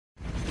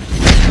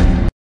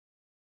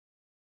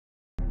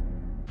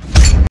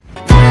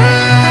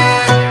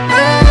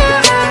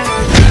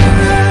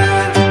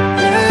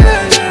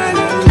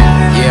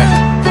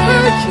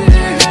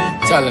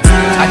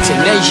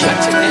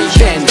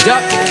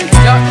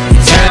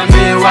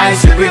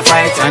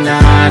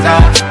another?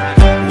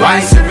 Why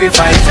should we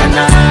fight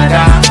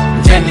another?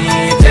 Jenny,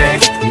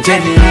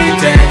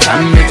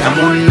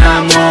 Tamuna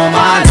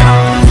Momala.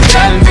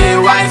 Tell me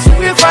why should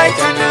we fight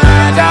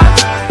another?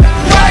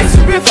 Why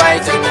should we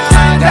fight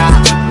another?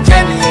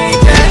 Jenny,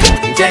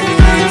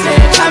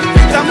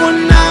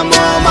 Tamuna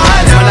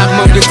Momala. Malak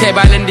mom du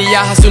tebal ndi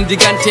ya hasun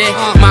digante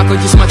mako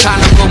gis ma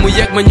tala ko mu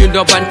yek ma ñu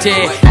dobante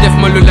def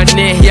ma lu la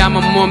neex ya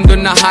ma mom do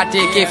na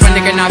hate ke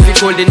fande ka na fi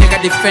ko de neka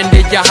defende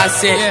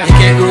jahase e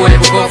ke du way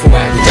go fu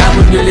way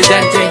jamu ñu li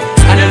dante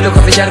ana lu ko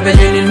fi jarbe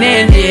ñu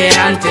nendi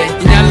ante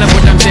ñalla mo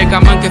tam fe ka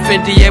manke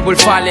fenti yebul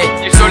fale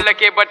sol la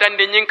ke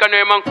batande ñing ka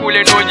noy man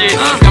kule noje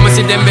kama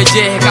si dembe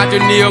je ka to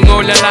niyo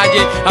ngola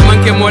laje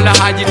amanke mo la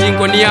haji din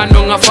ko niya no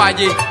nga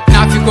faje na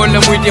fi ko la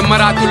muy di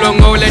maratu lo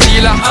ngola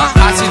dila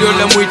asido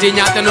la muy di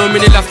nyata no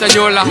mini lafta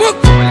nyola.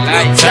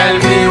 Tell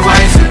me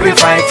why should we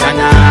fight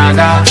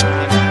another?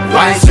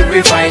 Why should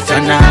we fight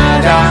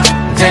another?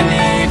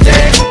 Jenny,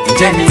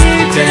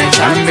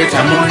 Tambi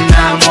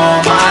Tamuna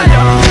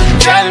Momala.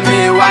 Tell me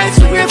why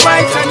should we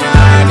fight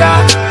another?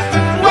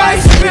 Why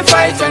should we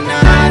fight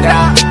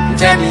another?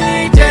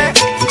 Jenny,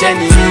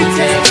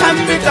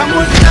 Tambi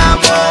Tamuna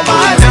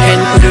Momala.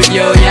 En kudu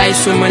yo ya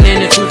isu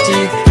manene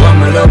tuti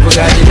wama lopu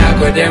gadi na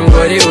go dem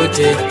gori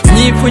uti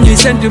ni punju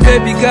send to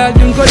baby girl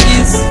don't go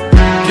this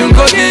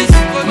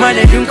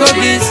money don't go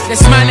this. They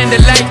smile in the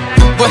light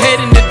but head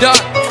in the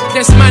dark.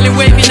 They smiling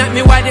waving at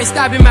me while they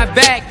stabbing my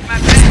back.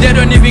 They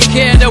don't even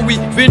care that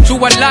we've been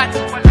through a lot.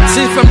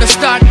 Since from the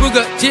start,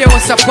 Booger, tear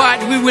us apart.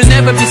 We will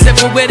never be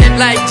separated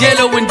like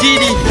Jello and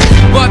Didi,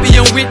 Bobby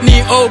and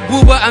Whitney, oh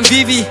Booba and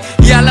Vivi.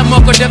 Yalla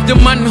moko def the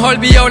man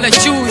hold be all I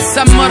choose.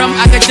 Some of them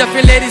I can just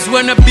ladies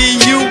wanna be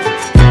you.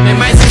 Me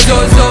my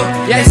zozo,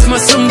 ya is my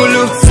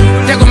sumbulu.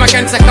 Tego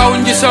makansa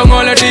kaunji song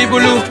all a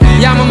dibulu.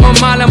 Ya mama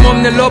mala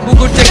mom ne lobu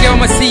good take on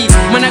my seat.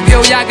 Mana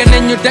go yaga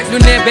nenyu dek du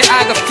nebe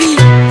aga fi.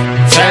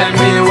 Tell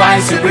me why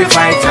should we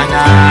fight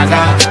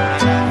another?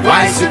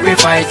 Why should we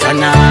fight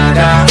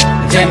another?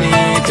 Jenny,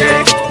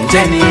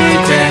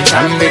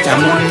 Tambi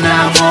Tamuna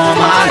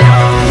Momala.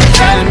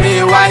 Tell me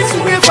why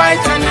should we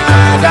fight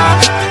another?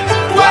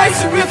 Why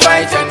should we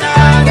fight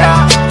another?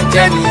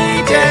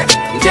 Jenny,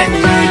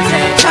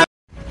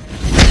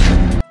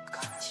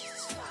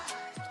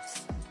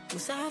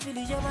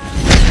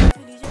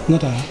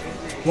 Nata.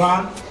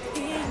 1,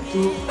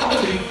 2,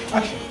 3,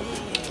 action.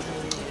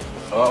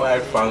 Oh, I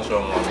found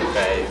someone who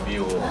can be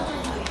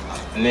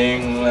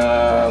Ning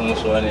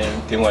Musone,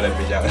 Timor and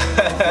Pijang.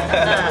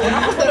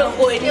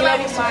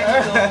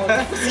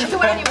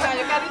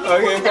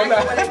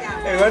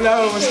 Okay, when I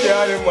was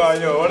scared in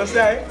Mario, what I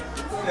say?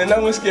 And I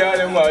was scared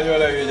in Mario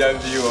like a young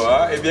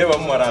viewer. If you have a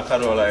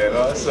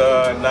Maracarola,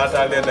 so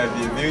Natalia,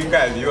 you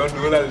can do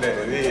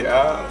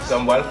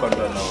some well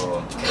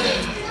control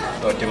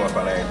or Timor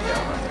Panadia.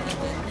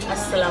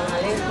 Assalamu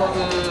alaikum,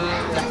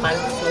 the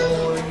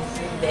Pansul,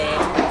 the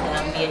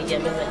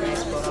Gambian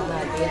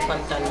Mandinka,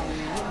 Fontan,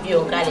 Bio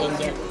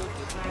Galinja,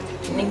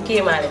 Ninki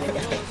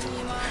Malaga.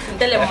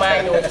 Tell him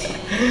my note.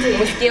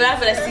 Muskila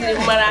for a series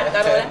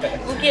Maracarola,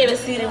 who gave a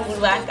series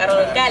Bulwark,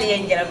 Carol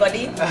Galian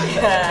Jaragodi.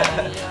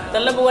 The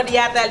love what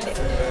Yatal,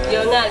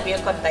 you'll not be a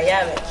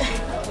Contayame.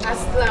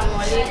 Assalamu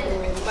alaikum,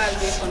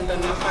 Balbi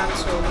Fontan,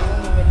 Pansul,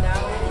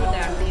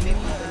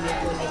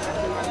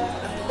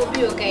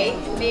 okay,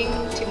 being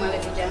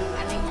Timalajan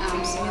and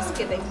Miss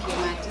Kid and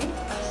Kimati,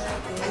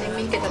 and I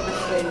make it a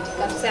friend.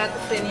 Capsac,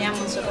 friend,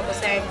 Yaman, so of a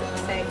side,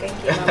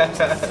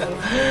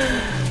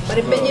 but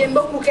if you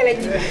book,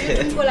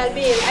 I'll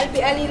be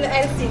a little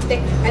LC,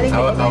 and I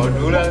will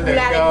do that.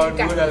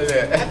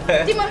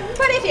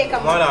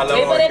 Come on, I love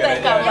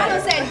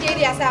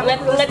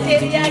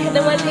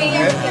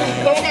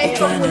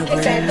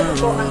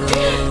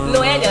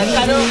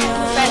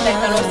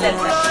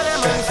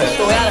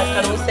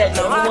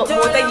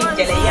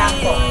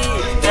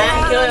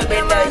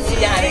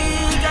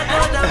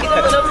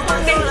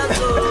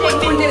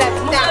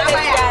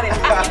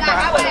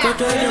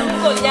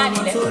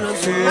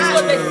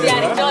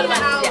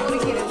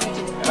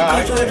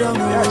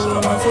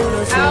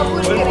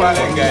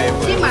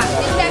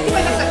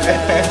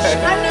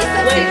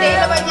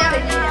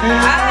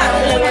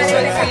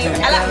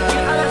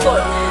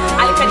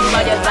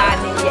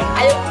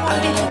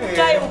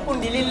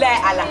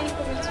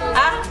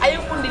ayo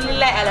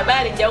kundilila ala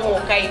bari jango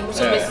kai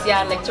muso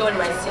besia na chol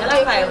masi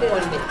ala fa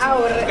konde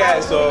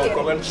guys so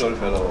comment sol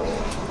fellow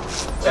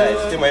guys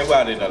ti may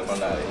bari dal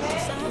fanale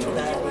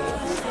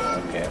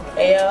okay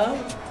ayo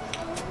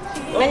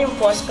ngani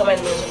post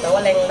comment no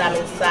wala ngam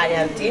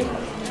sayanti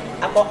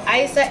ako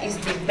Aisa is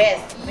the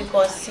best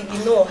because she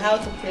know how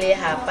to play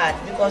her part,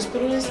 because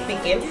truly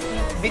speaking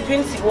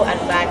between Sigo and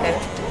Bakan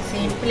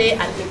she play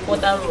an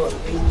important role.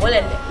 Well,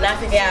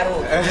 Nafikia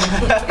role.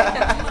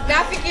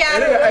 Nafikia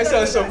role.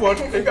 Aisa support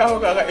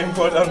ikaw ka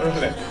important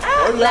role.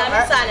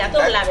 Lamisanya, to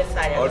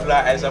lamisanya.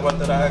 Odla Aisa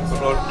mantara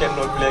role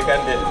kendo play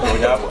kande.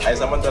 Onya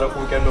Aisa mantara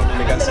ku kendo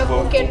play kan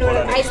Sigo.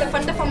 Aisa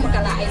fanda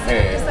famukala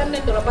Aisa. Sanne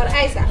to bar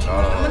Aisa.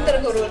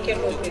 Mantara ko role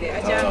kendo play.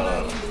 Aja.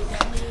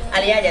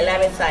 Aliya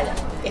lamisanya.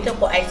 ita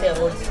ko Aisa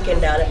ro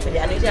kenda la pele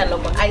anu ita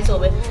ko Aisa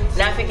be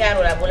na fika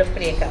ro la bola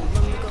preka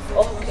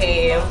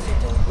okay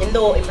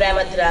Indo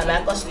Ibrahim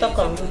Drama ko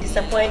Stockholm you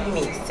disappoint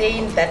me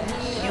saying that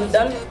you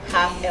don't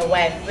have a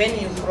wife when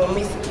you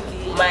promise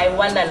my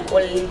one and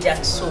only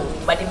Jackson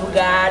badi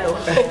bugalo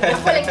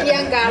Apole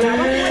kiangalo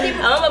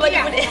ama badi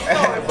bude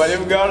badi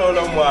bugalo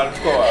lo mal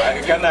ko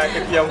kana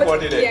ke tiam ko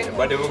de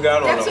badi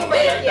bugalo lo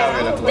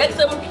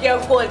Jackson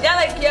kiang ko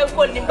jala kiang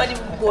ko ni badi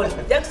bugol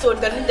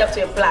Jackson tan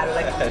Jackson plan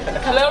la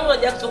kamera lo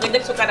Jackson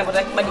kana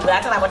badi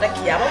bugata la badi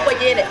kiam ko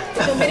jede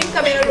so beri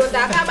kamera lo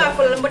ta ka ba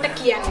fol mbota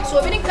kian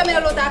so beri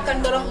kamera lo ta kan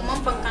dorong mom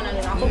fan kana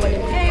le ko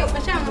badi hey ko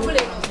cha mo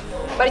le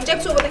bari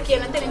Jackson bota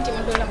kian tan ti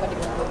man do la badi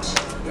bugot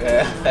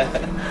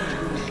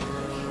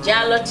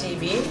Jalo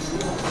TV,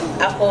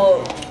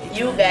 ako,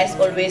 you guys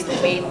always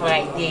made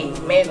my day.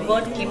 May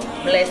God keep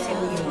blessing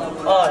you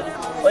all.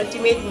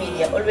 Ultimate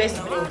Media always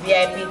bring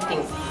VIP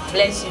things.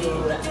 Bless you,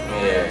 Rura.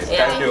 Yes,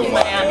 thank you,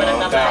 ma.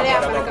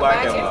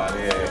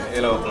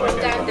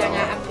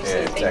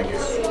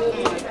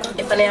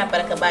 Ifane ya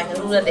baraka baki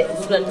Rura de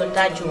Rura to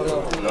ta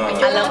jono.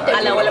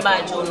 Ala wala ba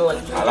jono.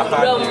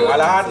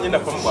 Ala hat ni na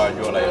fam ba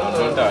jono la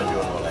to ta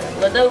jono la.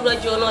 No da Rura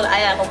jono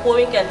aya ko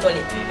ko weekend toli.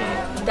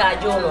 Ta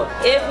jono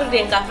every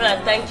day ka fala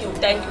thank you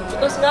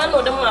because nga no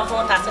dem ma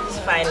fo ta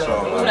satisfy no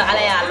Rura ala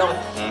ya long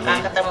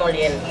ka kata mo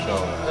len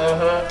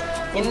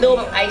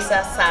Indo Aisa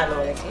Sano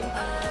lati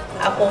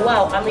ako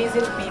wow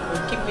amazing people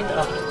keep it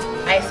up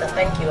Aisa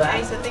thank you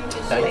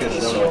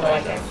so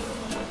much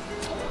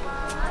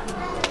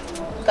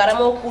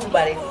Karamo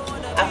Kulbari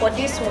ako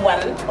this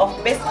one of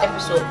best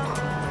episode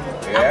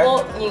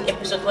ako yung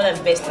episode one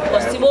best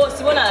because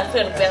sibo na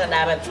friend better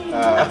daman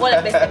ako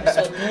la best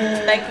episode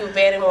thank you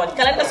very much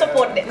kalanda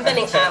support de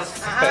ntaning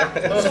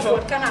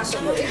support kana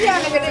support iya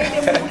na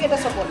gade mo kita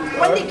support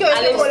wandi ko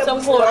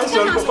support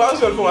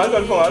Pansol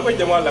ko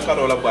jamal la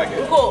karo la bage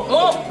ko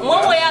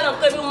mo yalo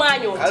ko bi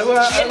maño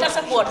yenda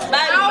support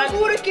ba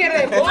buru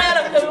kere mo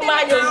yalo ko bi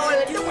maño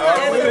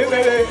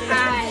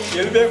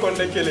yelbe kon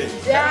de kele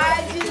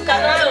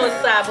kanalo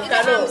sabu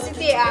kano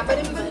siti a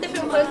bari mo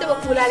defem ko te ba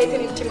kulale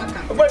tin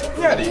timaka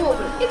nyadi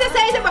ita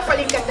sai ta ba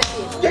falin kan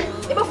take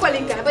e ba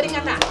falin kan bari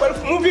ngata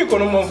mu bi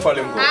ko no mom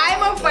falin ko ay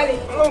mom falin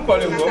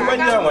ko ma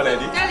nyama la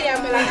di kali ya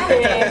mela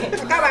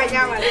ka ba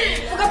nyama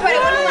ko ka pare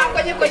wala na ko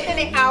ni ko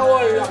tene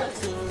awolo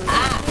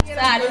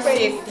sa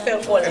se fe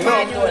ko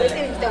ma jole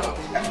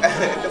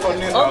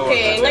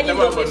okay ngani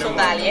do ko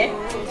sokali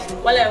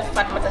wala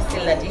Fatmata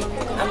Sillati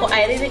ako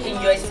I really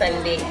enjoy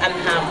Sunday and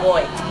her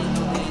boy.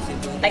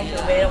 Thank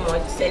you very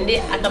much. Sunday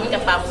akamika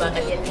papu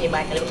akajeni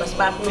bakale because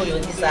papu no yo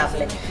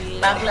disable.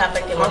 Papu la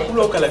pake mo. Papu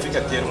lo kala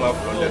fika terma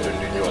pro le do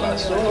nyola.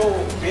 So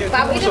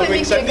papu so mi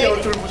sandi o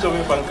tul so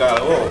mi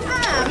pankala o.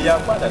 Dia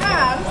pada.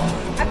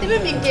 Ati be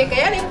mi ke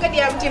ya ni ko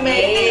diam ti me.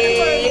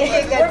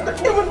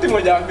 Ko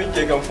timo jam mi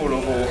ke kam fulo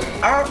ko.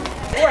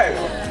 Wai.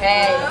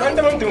 Kan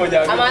teman timo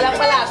jam. Amala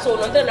pala so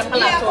no te na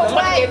pala so.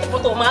 Ma ke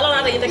foto malo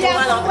na de ke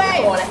malo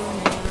ko le.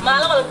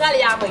 Malo ko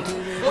kali ya boy.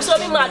 Muso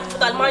mi ma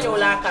total ma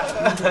nyola ka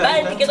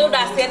ba ni ke do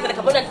da setre ka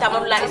bonan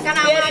tamam la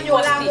kana ma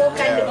nyola mo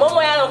kan mo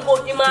ya ko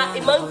ima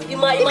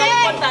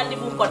kontan di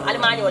bu kon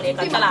al ma nyole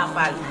ka kala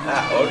fal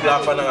o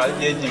la fa na al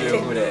jeji be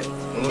ko de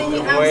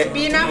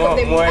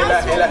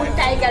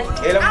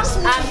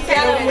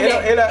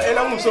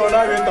ela muso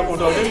na we to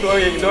foto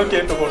do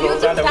ke to foto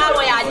ta ta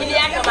mo ya ni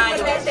ya ka ma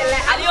nyo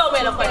ali o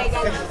me lo ko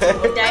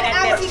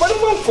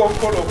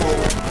ko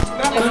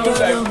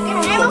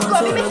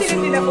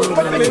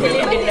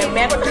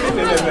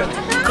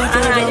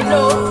you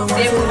know,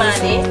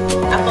 everybody,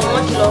 I have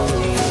much love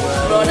to you,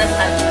 brothers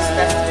and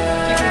sisters.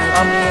 Keep it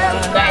up,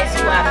 you guys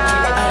who are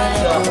doing a good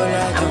job.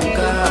 I'm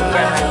giving from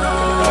Germany.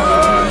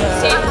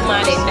 Say to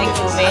Mane, thank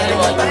you very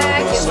much.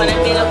 When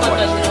I'm going to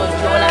go to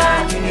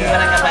Jola,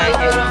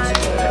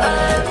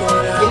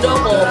 you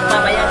know,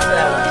 Mama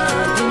Yansla.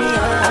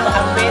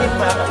 I'm very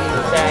proud of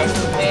you guys.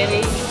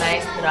 Very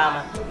nice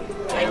drama.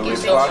 Thank you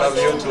so much.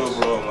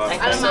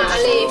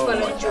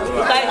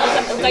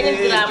 Kanya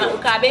drama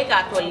ukabe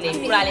ka tolle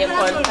prale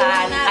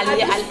kontan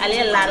ali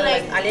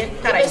ali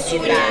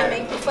karajila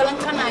falan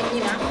kana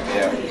nyina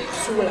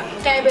sula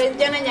kay be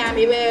jana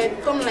nyami be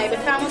comme lay be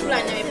tamu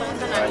sula nyami falan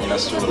kana nyina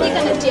ni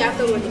kana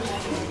tiaka rodi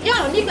ya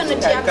ni kana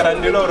tiaka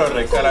karandilo ro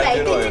rek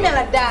karandilo ni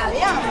la dal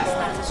ya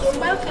so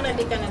bal kana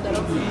di kana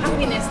dalo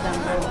happiness dan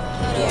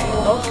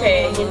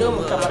okay you know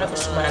Mukamara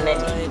Usmane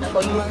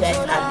for you guys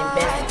are the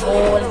best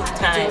all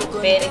time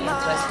very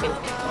interesting.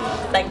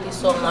 Thank you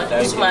so much.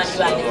 Usman,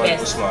 you are the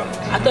best.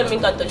 I told me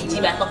to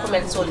leave. I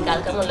comment so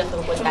little. Come on, let's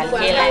go.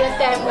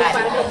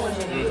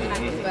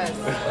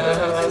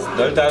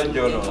 Don't tell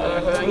Jono.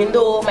 You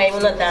know, my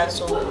mother dance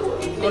so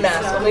good.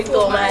 So me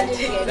too much.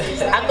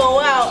 I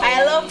go wow.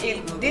 I love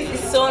it. This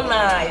is so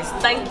nice.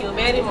 Thank you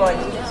very much.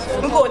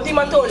 Go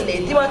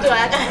Timatole.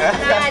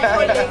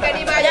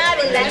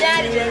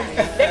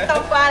 Let's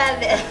come far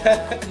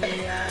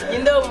you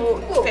know,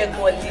 fair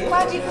quality.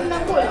 Pati kuna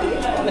ngoli.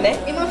 Mene?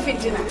 Ima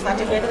fitina.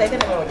 Pati kuna tayari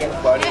na moja.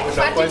 Pati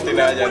kuna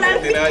kontina aja.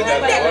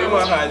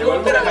 Walma haja.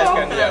 Walma haja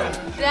kan dia.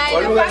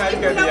 Walma haja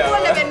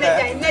kan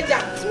dia.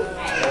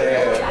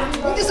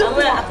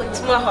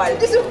 suma xol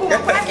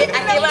ati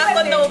ma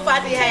ko no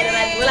party hay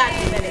na wala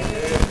ti na de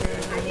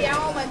Ya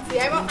mau mati,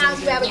 ay mau ang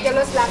biar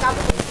jelos lah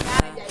kamu.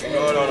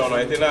 No,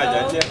 itu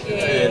aja.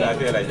 Na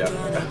te aja.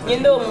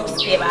 Indo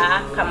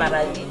muskeba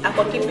kamaradi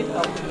ako keep it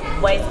up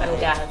boys and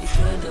girls.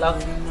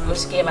 Love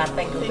muskeba,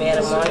 thank you very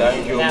much.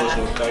 Thank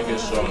you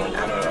so much.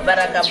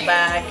 Baraka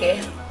bake.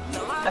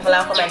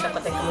 Afala comment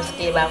ako thank you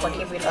muskeba, ako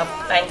keep it up.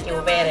 Thank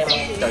you very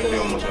much. Thank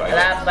you much.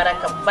 La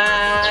baraka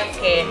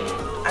bake.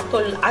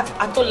 Atol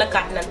la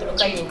kat nan tolo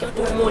kanyin ke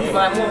tout mo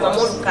karani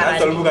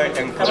atol buga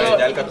encourage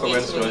dal ka comment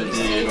sol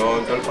di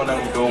no tol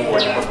konan do mo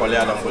ko ko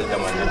la bol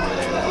tamane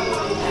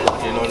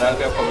you know dal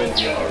ka comment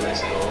di always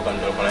no kan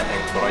tol konan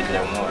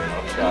encourage mo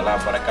inshallah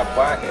baraka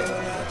pa ke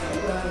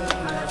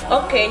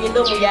okay ni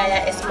do mu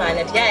yaya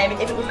esmana yaya mi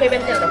ko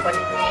bentel da ko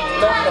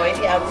no ko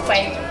it I will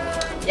find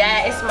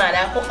yaya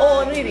esmana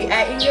ko really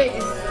I enjoy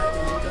this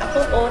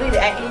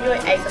I enjoy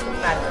I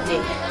support today.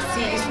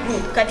 See it's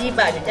good.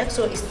 Kadiba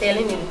Jackson is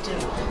telling him to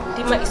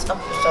Tima is up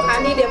to something. I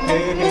need them.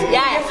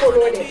 Yeah,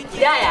 follow them.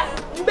 Yeah.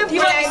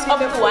 Tima is up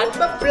to what?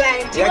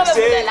 Blind. Tima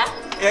bela.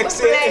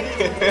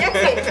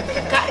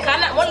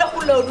 Kana wala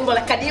kulo du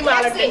wala kadima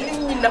la ni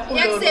na kulo.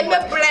 Yakse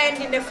me blind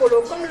in the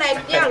follow. Come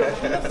like yalo.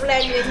 Me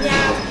blind ni nya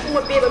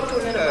kuma beba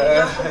tourner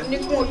na. Ni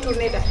kuma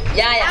tourner da.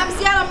 Yeah. Am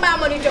si yalo ba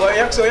mo ni to.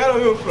 Yakso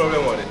yalo yo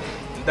problem on it.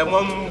 The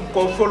mom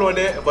ko follow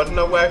de but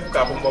na wife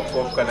ka ko mbok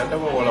ko kana da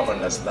wala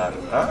understand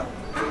ha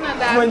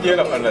man je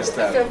la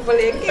understand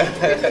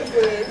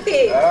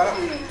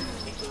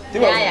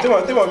Tima mina ke kam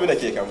ko Tima mina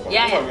ke kam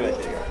ya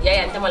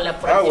tama la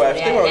project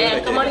ya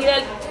tama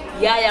real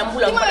ya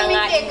mbula ko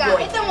nga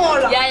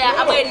ya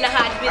abay na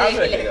hat bi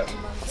rek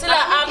sila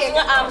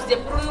arms de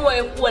pour nous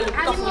et pour le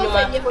kafu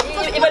ma iba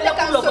la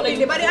ko ko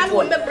ni bari an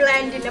be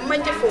blind ni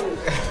manje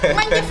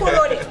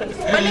follow de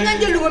bali nga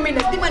jelu mi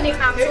na Tima ni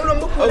am solo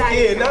mo kula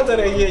okay now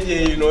that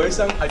you know it's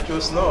a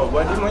choose no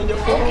but the manje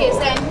follow okay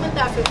say ni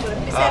mata fe ko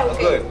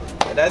good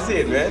that's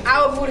it man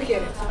aw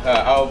burger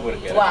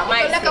wa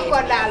mai la ka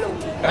ko dalo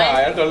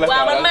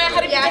wa man may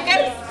xarit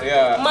tekel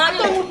ma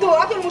to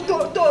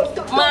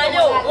ma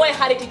yo moy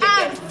xarit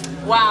tekel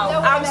wow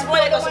am small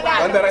ko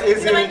suba mandara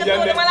easy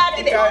renjande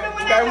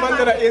kay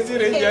mandara easy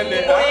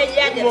renjande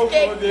mo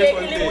ke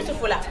musu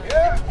fula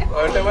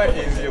on tama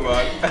easy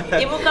man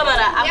ibu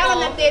kamara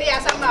yalla na teri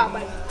asamba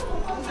ba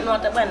no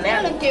ta ban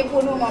na ke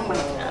ko no mama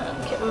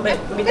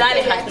mi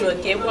dali hakilo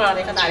ke ko na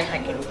ka dali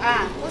hakilo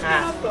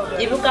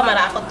ibu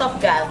kamara ko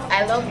top girl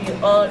I love you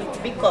all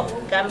big up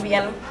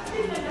Gambian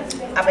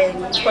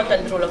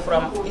control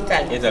from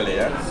Italy.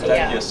 Yeah?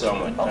 Thank you so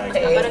much.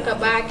 Okay. Baraka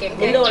bake.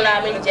 Indo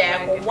Lamin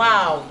Jack.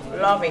 Wow.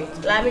 Love it.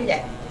 Lamin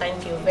Jack.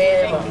 Thank you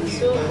very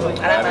much.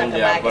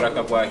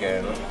 Baraka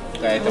bake.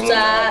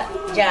 Musa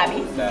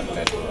Jabi.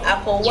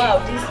 Ako wow,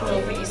 this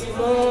movie is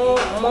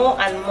more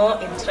and more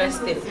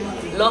interesting.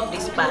 Love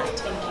this part.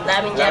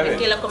 Lamin Jabi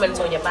kila comment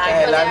so ya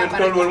bake. Lamin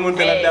tol wol mun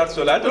tela dar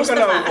so la to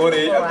kana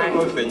ore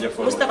ato fenje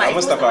fo. Mustafa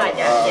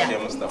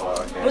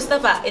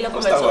ila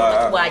comment so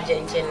to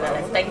wajen jenna.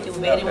 Thank you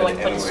very much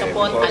for the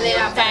support and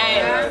your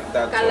time.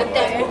 Kala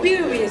time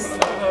viewers.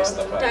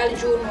 Tal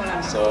June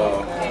wala.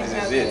 So this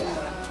is it.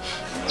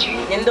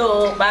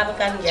 Yendo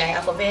Babakan Jai,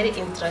 ako very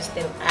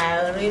interesting.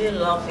 I really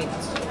love it.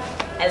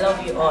 I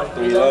love you all.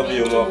 We love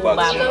you more,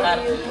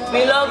 Babakan.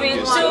 We love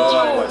you too.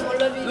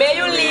 May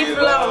you live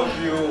long. We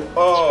love you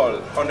all,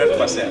 100%.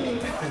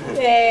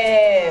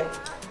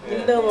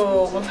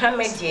 Yendo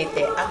Muhammad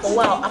Jete, ako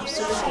wow,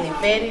 absolutely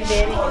very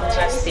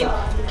interesting.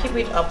 Keep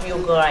it up, you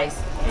guys.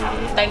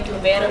 Thank you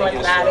very much,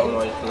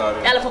 Lamin.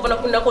 Yalla fofu na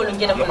kunda ko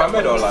ngida ko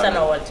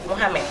sana wal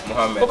Muhammad.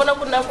 Fofu na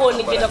kunda ko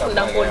ngida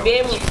kunda ko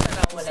be mu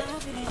sana wal.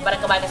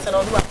 Baraka ba sana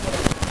wal.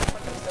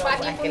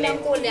 Fati kunda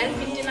ko le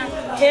alfitina.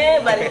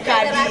 He baraka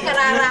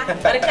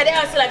de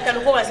asala kan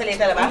ko asale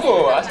tala ba.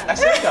 Ko asala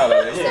asala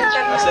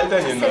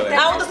ni no.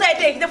 Aw to sai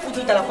te kita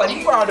futu tala ko.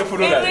 Ko ade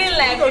futu la.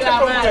 Ko ta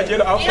ko ka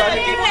jelo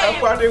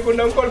afade ko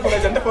nan ko la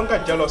janda ko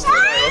ka jealous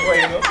ko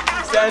ino.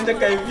 Sai ande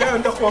kay ya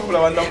ande ko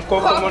fula wanda ko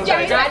ko mon ta.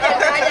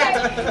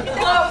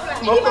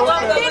 Mo ko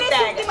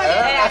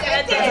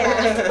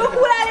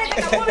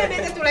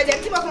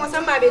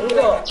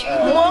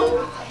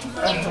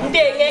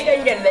Ndenge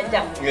ngenda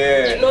jam.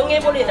 No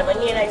ngebo ni na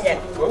banyera jam.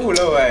 Ko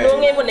ulo wai. No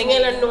ngebo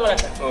ngela nungla.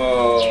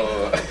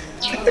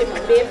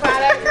 Be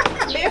fara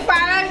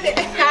de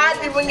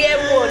hadi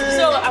ngebo.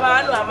 So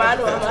amanu.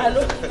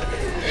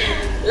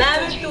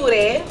 Lamin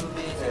Ture.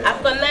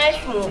 After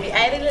nice movie,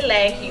 I really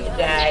like you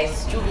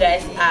guys. You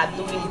guys are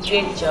doing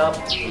great job.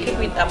 Keep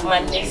it up,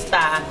 man.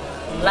 Star.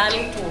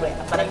 Lamin Ture.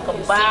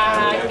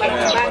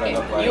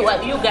 You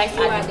guys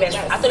are the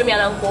best. I told me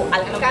I'll go.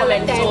 I'll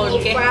comment all.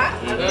 Okay.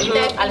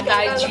 I'll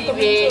carry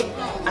GB.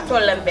 I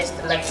told them best.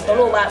 Let's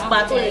go.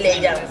 But only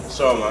legend.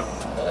 So ma.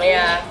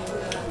 Yeah.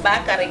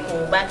 Bakari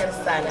ko, Bakari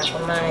Sana for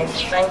nice.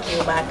 Thank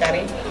you,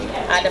 Bakari.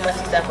 Adama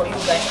Sisa for you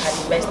guys are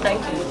the best. Thank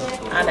you,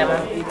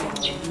 Adama.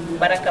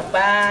 Baraka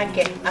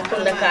Bake,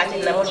 ako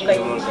lakati na mo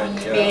kayo.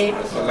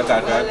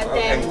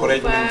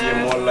 Encourage me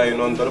more like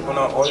non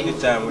dolpona all the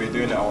time we're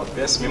doing our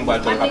best. Mimba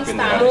to happen.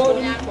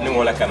 Ni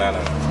mo la kanana.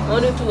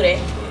 Mono Ture.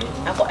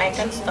 I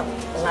can't stop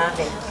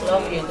laughing.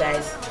 Love you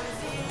guys.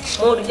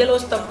 More yellow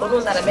stuff for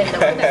those that are better.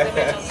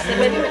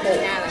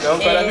 No,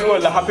 but I feel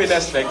the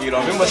happiness, like, you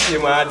know, we must see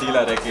my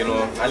dealer, like, you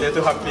know, a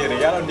little happy. I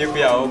don't think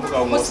we are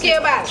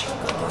Muskebal.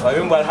 I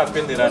remember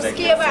happy dinner.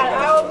 Muskebal,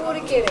 how would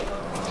you get it?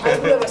 I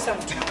will have some.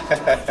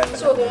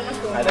 So,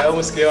 I don't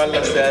muskebal,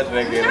 let's say,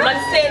 like,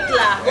 Man said,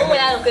 La, who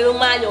will go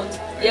manage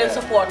your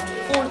support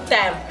full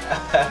time.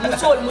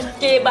 Musol,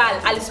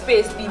 Muskebal, all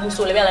space, be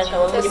Musol,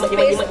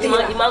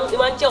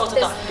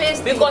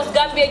 because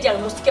Gambia Jang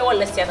Muskebal,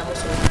 let's say,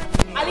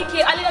 Ali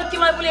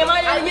kima bule ma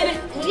yo nyene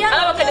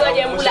ala wakati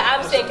waje mbula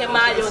amse ke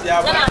majo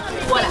ngana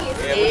wala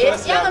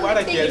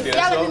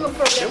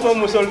mo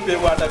musol pe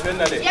wata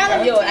fenale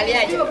yo ali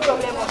aje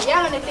problem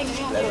yalla ne teng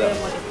ni problem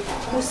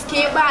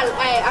muskebal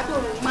ay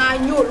atul ma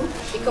ñol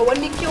ika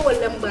woni ke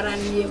wala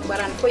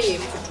mbaran ko ye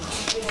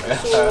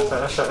so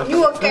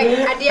you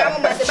okay adia mo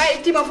se bay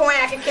tima fo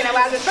ya ke kena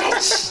ba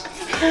touch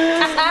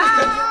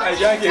ay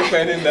ya ke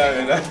fene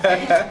ndana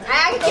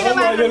ay ke kena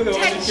ba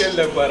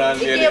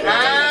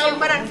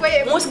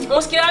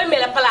muskira me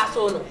la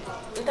palaso no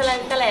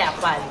ntala ya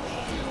pali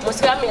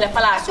muskira me la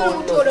palaso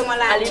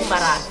ali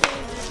mbaran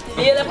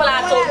me la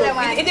palaso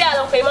ide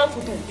ala ko man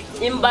futu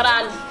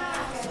imbaran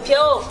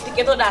Kyo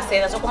tiketo da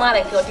sera so kuma ra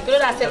kyo tiketo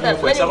da sera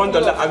ko sa kon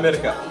dolla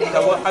America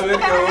tabo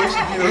America o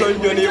shi lo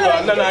joni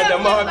wa nana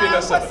jama happy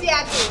na sa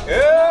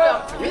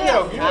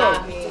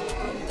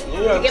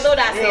tiketo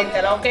da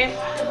sera okay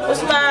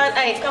Usman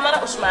ay camera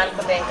Usman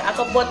ko denk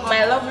ako both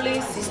my lovely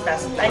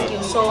sisters thank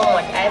you so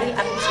much I really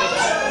appreciate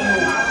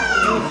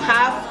you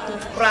have to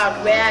proud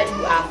where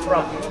you are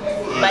from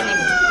but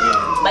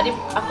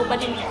ako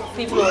badi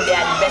people they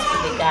are the best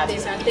in the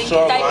Gambia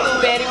thank you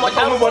very much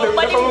I'm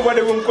from badi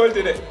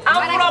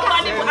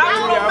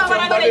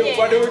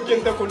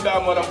kinta kunda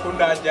mara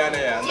kunda jana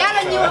ya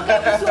yalla ñu ko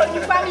so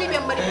ñu family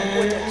member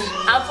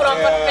I'm from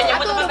Kenya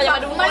we are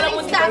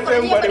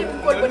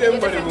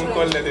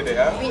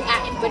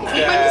in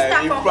body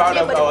proud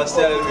of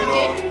ourselves you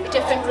know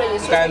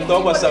can do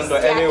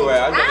something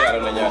anywhere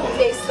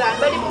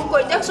badi ko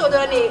jakso do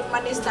ne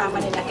manista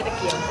manela kete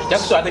kiyam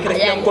jakso ade kete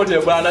kiyam ko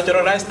te bra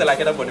natural rice la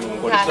kete body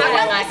ko so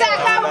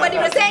ka badi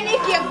be seni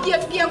kiyam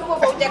ko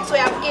ko jakso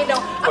ya ke do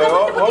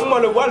o mo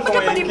lo wal ko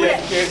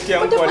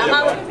kiyam ko le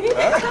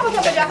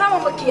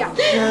kama makia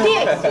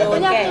die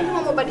nya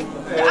mo badi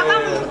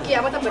akama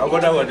makia mata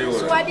badi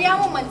so adi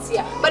amo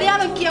mansia badi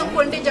amo kiyam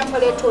ko nde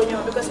jampale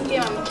tonyo because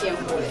kiyam ko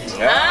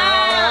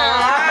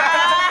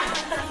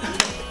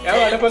ya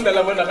wala pun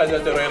dalam mana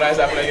kaja cerai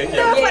rasa apa lagi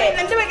kiyam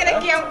nanti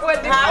mereka kiyam ko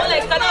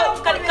like kano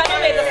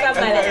me ka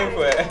sabala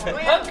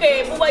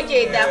okay buba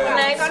jeda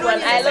nice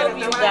one I love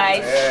you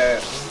guys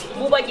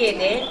Buba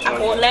Jede,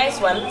 ako nice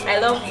one.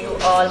 I love you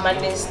all,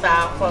 Mandin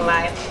Star for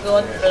life.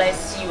 God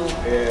bless you.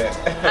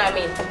 I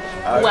mean,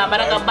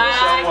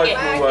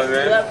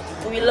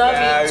 we love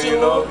you too. We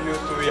love you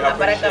too. We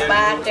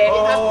appreciate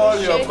all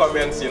your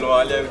comments. You know,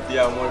 all of the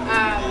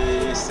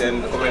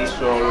and comments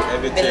on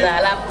everything.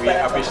 We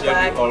appreciate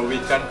you all. We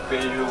can't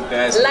pay you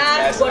guys.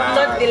 Last but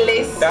not the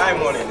least,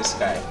 diamond in the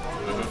sky.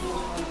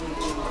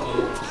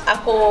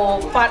 Ako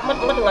part mo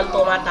tungal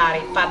to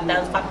matari part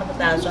dance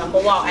ako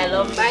wow I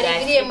love you guys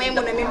I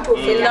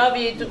love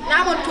you too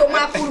namon to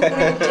ma puru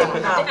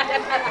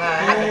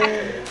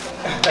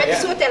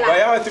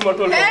Waya Fatima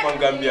Tol from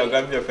Gambia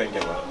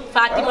fenke ba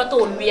Fatima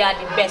Tol we are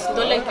the best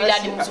don't let kila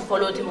di musu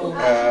follow ti mo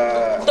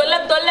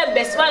don't let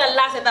best wala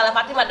la setala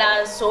Fatima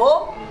dance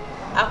so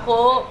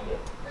ako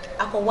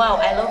wow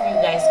I love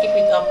you guys keep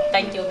it up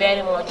thank you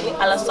very much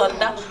ala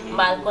sonda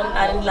mal kon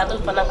arin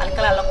latul fanang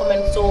alkala la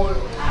comment soul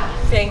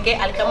thank you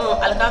alka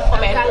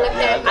comment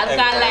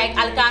alka like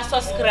alka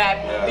subscribe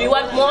we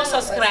want more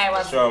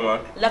subscribers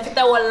la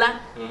fita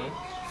wala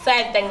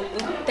side time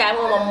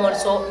mo mo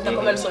so the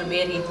comment soul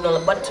very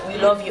no but we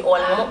love you all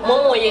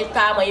mo ye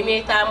tama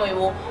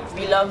yo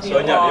we love you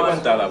all so nya be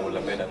bantala wala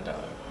be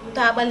dantala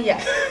tabal ya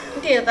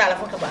nte tala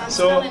foka ba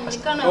so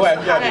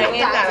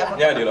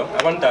ya dilo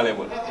abantale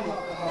bol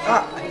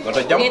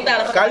Kata jam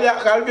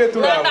kalbe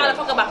tu lah. Nggak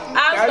tahu apa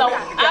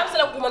am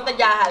selalu kumanta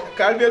jahal.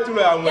 Kalbe tu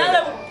lah am.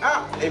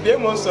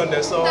 Ebe mon sonde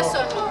so.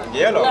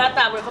 Yelo. Nggak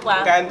tahu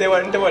apa. Kan te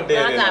wan de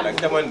nak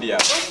jaman dia.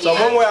 So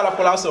mo mo ala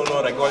pola so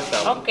no regol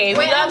tam. Okay,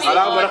 we love you.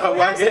 Ala baraka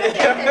wange.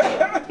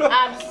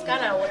 Am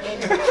sekarang wone.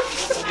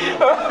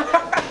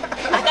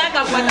 Ada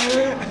kapan?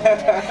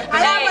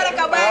 Ala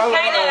baraka wange.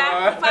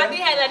 Haidara, Fatih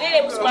Haidara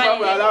ni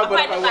musmani. Ala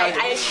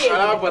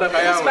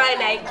baraka ya.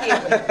 Musmani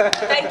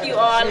Thank you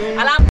all.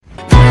 Ala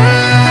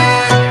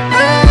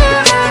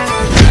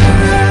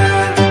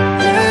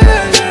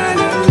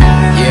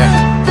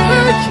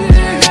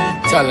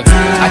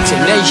Action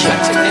nation,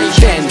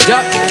 stand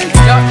up.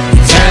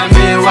 Tell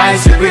me why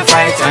should we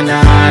fight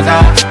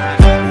another?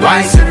 Why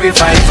should we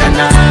fight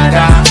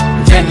another?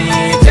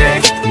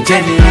 Jenite,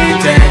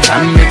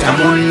 amita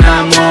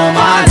munna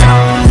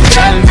momada.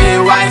 Tell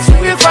me why should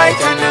we fight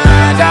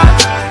another?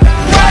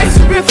 Why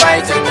should we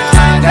fight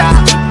another?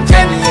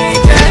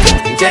 Jenite,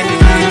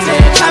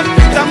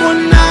 amita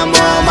munna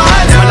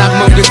momada. Malak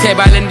mo du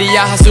tebal ndi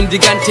ya hasun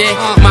digante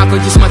mako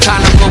gis ma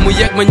tana ko mu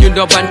yek ma ñu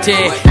dobante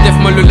def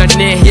ma lu la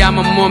neex ya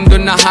ma mom do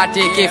na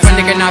hate ke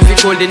fande ka na fi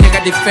ko de neka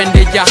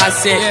defende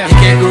jahase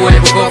ke du way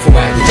bu ko fu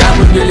way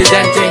jamu ñu li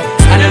dante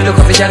ana lu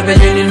ko fi jarbe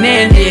ñu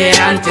nendi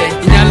ante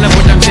ñalla mo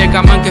tam te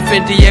ka manke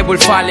fenti yebul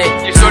fale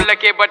ci sol la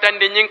ke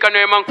batande ñing ka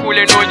noy man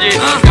kule noje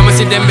kama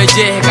si dembe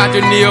je ka to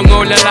niyo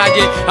ngola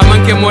laje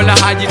amanke mo la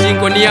haji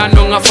dinko ni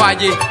ando nga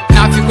faje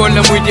na fi ko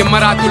la muyti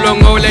maratu lo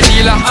ngola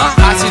dila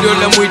asido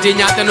la muyti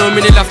nyata no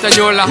mini lafta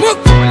nyola.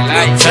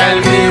 Tell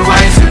me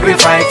why should we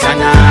fight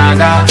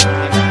another?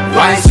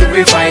 Why should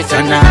we fight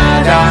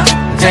another?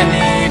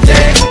 Jenite,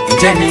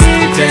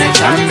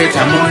 chambe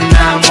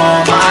chamuna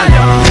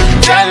momalo.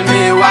 Tell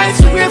me why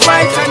should we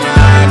fight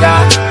another?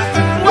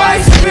 Why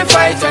should we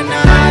fight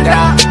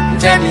another?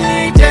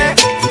 Jenite,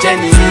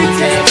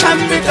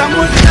 chambe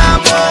chamuna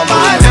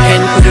momalo.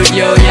 En kudu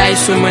yo yai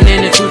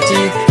sumanene tuti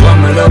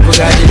wamalopo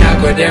gadi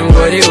nako dem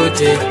gori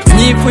uti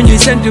ni punyu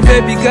send to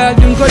baby girl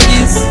don't go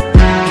this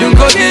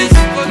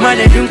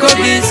money don't go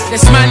this. They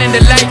smile in the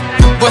light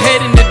but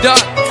head in the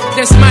dark.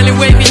 They smiling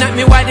waving at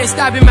me while they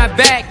stabbing my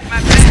back.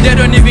 They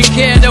don't even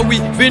care that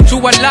we've been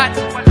through a lot.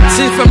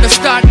 Since from the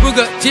start,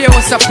 Booger, tear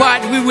us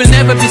apart. We will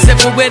never be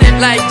separated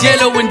like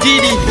Jello and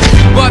Didi,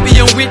 Bobby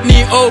and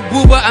Whitney, oh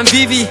Booba and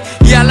Vivi.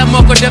 Yalla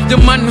moko def the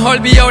man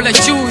hold be all I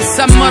choose.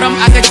 Some of them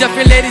I got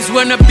Jaffe ladies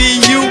wanna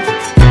be you.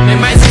 Me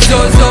my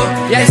zozo,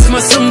 yes my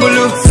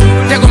sumbulu.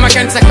 Tego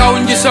makansa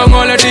kaunji song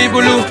all a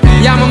dibulu.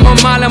 Yama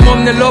mama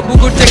mom ne lobu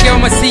good take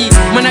on my seat.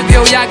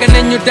 Managyo yaga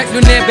nenyu dek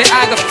du nebe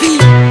aga fi.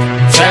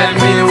 Tell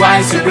me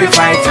why should we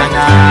fight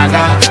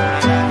another?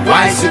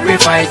 Why should we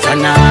fight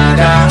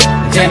another?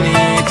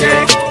 Jenite,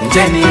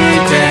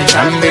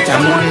 chambe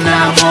chamuna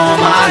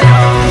momalo.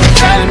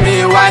 Tell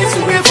me why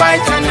should we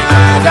fight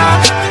another?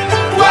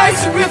 Why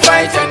should we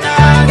fight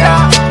another?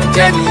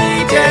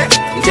 Jenite,